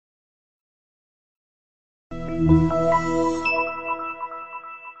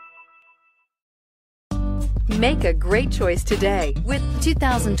Make a great choice today with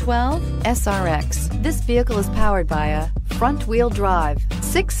 2012 SRX. This vehicle is powered by a front-wheel drive,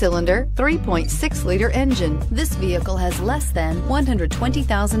 6-cylinder, 3.6-liter engine. This vehicle has less than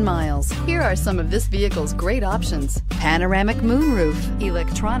 120,000 miles. Here are some of this vehicle's great options: panoramic moonroof,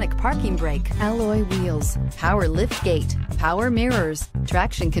 electronic parking brake, alloy wheels, power liftgate, power mirrors,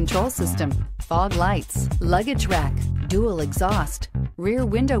 traction control system, fog lights, luggage rack, dual exhaust, rear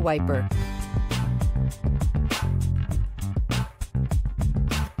window wiper.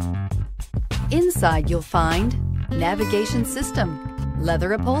 Inside you'll find navigation system,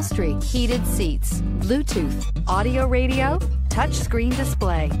 leather upholstery, heated seats, Bluetooth, audio radio, touchscreen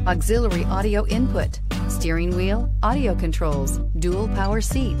display, auxiliary audio input, steering wheel audio controls, dual power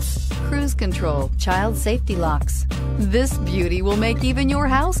seats, cruise control, child safety locks. This beauty will make even your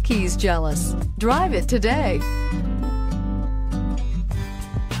house keys jealous. Drive it today.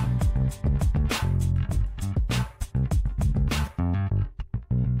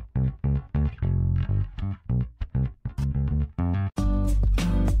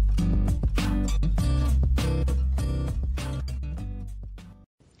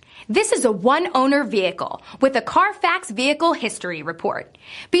 This is a one-owner vehicle with a Carfax Vehicle History Report.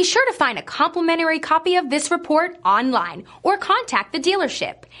 Be sure to find a complimentary copy of this report online or contact the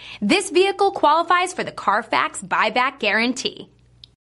dealership. This vehicle qualifies for the Carfax Buyback Guarantee.